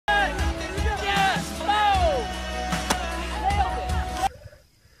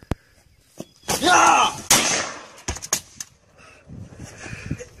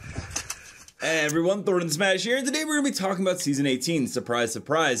everyone, Thordan Smash here, and today we're going to be talking about Season 18, surprise,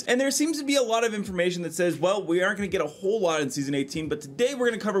 surprise. And there seems to be a lot of information that says, well, we aren't going to get a whole lot in Season 18, but today we're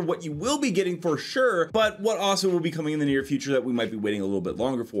going to cover what you will be getting for sure, but what also will be coming in the near future that we might be waiting a little bit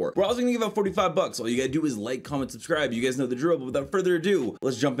longer for. We're also going to give out 45 bucks. All you got to do is like, comment, subscribe. You guys know the drill, but without further ado,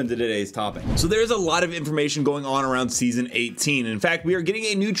 let's jump into today's topic. So there's a lot of information going on around Season 18. In fact, we are getting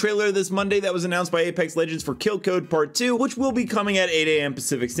a new trailer this Monday that was announced by Apex Legends for Kill Code Part 2, which will be coming at 8 a.m.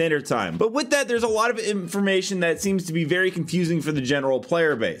 Pacific Standard Time. But with that, there's a lot of information that seems to be very confusing for the general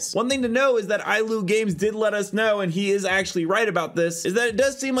player base. One thing to know is that iLoot Games did let us know, and he is actually right about this, is that it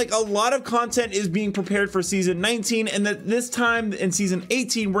does seem like a lot of content is being prepared for Season 19, and that this time in Season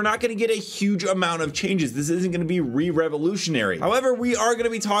 18, we're not going to get a huge amount of changes. This isn't going to be revolutionary. However, we are going to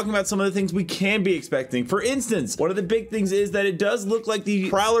be talking about some of the things we can be expecting. For instance, one of the big things is that it does look like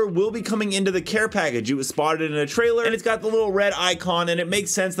the Prowler will be coming into the care package. It was spotted in a trailer, and it's got the little red icon, and it makes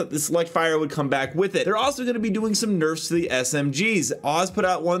sense that the select fire would come back with it. They're also going to be doing some nerfs to the SMGs. Oz put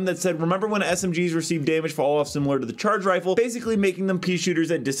out one that said, remember when SMGs receive damage fall off similar to the charge rifle, basically making them pea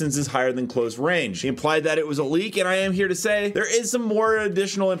shooters at distances higher than close range. He implied that it was a leak, and I am here to say there is some more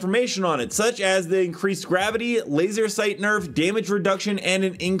additional information on it, such as the increased gravity, laser sight nerf, damage reduction, and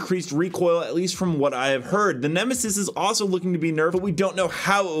an increased recoil, at least from what I have heard. The Nemesis is also looking to be nerfed, but we don't know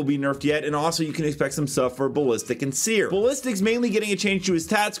how it will be nerfed yet, and also you can expect some stuff for Ballistic and Seer. Ballistic's mainly getting a change to his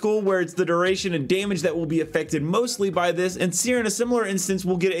tactical, where it's the duration and damage that will be affected mostly by this, and Seer in a similar instance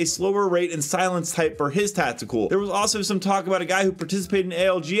will get a slower rate and silence type for his tactical. There was also some talk about a guy who participated in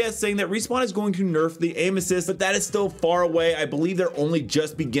ALGS saying that Respawn is going to nerf the aim assist, but that is still far away. I believe they're only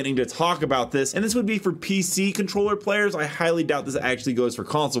just beginning to talk about this, and this would be for PC controller players. I highly doubt this actually goes for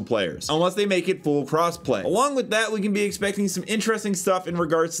console players, unless they make it full crossplay. Along with that, we can be expecting some interesting stuff in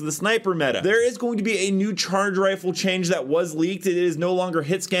regards to the sniper meta. There is going to be a new charge rifle change that was leaked. It is no longer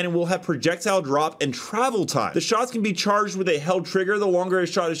hit scan and will have projectile drop and travel time. The shots can be charged with a held trigger. The longer a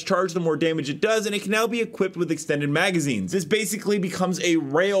shot is charged, the more damage it does, and it can now be equipped with extended magazines. This basically becomes a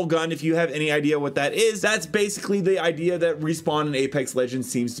railgun. If you have any idea what that is, that's basically the idea that Respawn and Apex Legends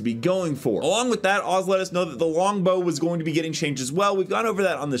seems to be going for. Along with that, Oz let us know that the longbow was going to be getting changed as well. We've gone over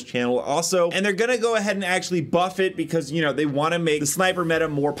that on this channel also, and they're gonna go ahead and actually buff it because, you know, they want to make the sniper meta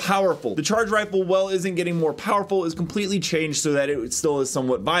more powerful. The charge rifle, well, isn't getting more powerful, is completely changed so that it still is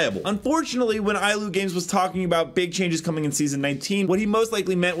somewhat viable. Unfortunately, when iLoot Games was talking about big changes coming in Season 19, what he most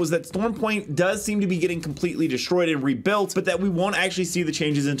likely meant was that Stormpoint does seem to be getting completely destroyed and rebuilt, but that we won't actually see the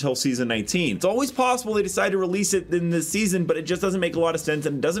changes until Season 19. It's always possible they decide to release it in this season, but it just doesn't make a lot of sense,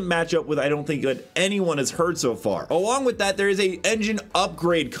 and it doesn't match up with, I don't think, what anyone has heard so far. Along with that, there is a engine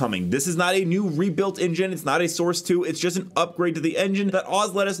upgrade coming. This is not a new rebuilt engine. It's not a Source 2. It's just an upgrade to the engine that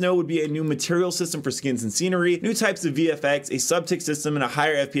Oz let us know would be a new material system for skins and scenery, new types of VFX, a subtick system and a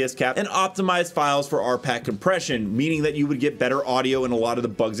higher FPS cap, and optimized files for RPAC compression, meaning that you would get better audio and a lot of the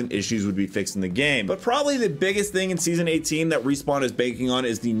bugs and issues would be fixed in the game. But probably the biggest thing in Season 18 that Respawn is banking on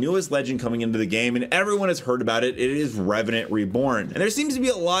is the newest legend coming into the game, and everyone has heard about it. It is Reveant Reborn, and there seems to be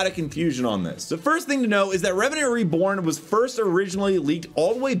a lot of confusion on this. The first thing to know is that Reveant Reborn was first originally leaked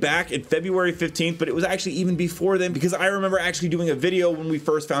all the way back in February 15th, but it was actually even before then, because I remember actually doing a video when we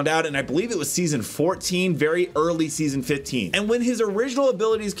first found out, and I believe it was Season 14, very early Season 15. And when his original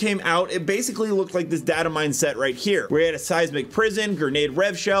abilities came out, it basically looked like this data mine set right here, where he had a seismic prison, grenade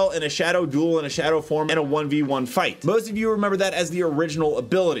rev shell, and a shadow duel in a shadow form, and a 1v1 fight. Most of you remember that as the original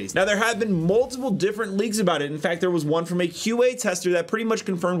abilities. Now, there have been multiple different leaks about it. In fact, there was one from a QA tester that pretty much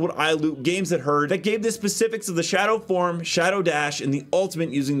confirmed what iLoot Games had heard, that gave the specifics of the shadow form, shadow dash, and the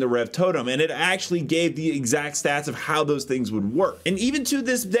ultimate using the rev totem, and it actually gave the exact stats of how those things would work. And even to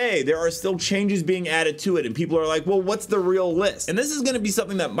this day, there are still changes being added to it, and people are like, well, what's the real list? And this is going to be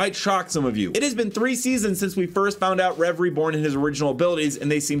something that might shock some of you. It has been 3 seasons since we first found out Rev Reborn and his original abilities,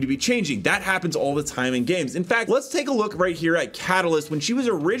 and they seem to be changing. That happens all the time in games. In fact, let's take a look right here at Catalyst when she was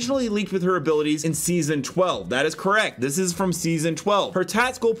originally leaked with her abilities in Season 12. That is correct. This is from Season 12. Her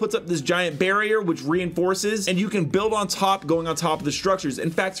tactical puts up this giant barrier which reinforces, and you can build on top, going on top of the structures.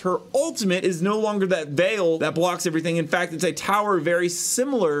 In fact, her ultimate is no longer that veil that blocks everything. In fact, it's a tower very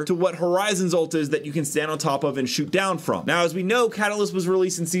similar to what Horizon's ult is that you can stand on top of and shoot down from. Now, as we know, Catalyst was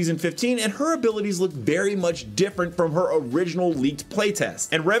released in Season 15, and her abilities look very much different from her original leaked playtest.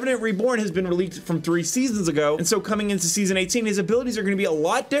 And Revenant Reborn has been released from 3 seasons ago, and so coming into Season 18, his abilities are going to be a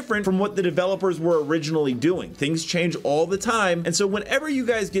lot different from what the developers were originally doing. Things change all the time, and so whenever you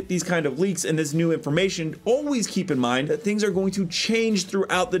guys get these kind of leaks and this new information, always keep in mind that things are going to change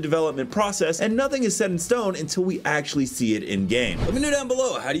throughout the development process, and nothing is set in stone until we actually see it in game. Let me know down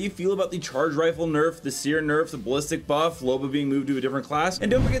below, how do you feel about the charge rifle nerf, the Seer nerf, the ballistic buff, Loba being moved to a different class? And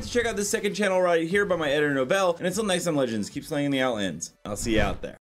don't forget to check check out this second channel right here by my editor Nobel. And until next time, legends, keep slaying the Outlands. I'll see you out there.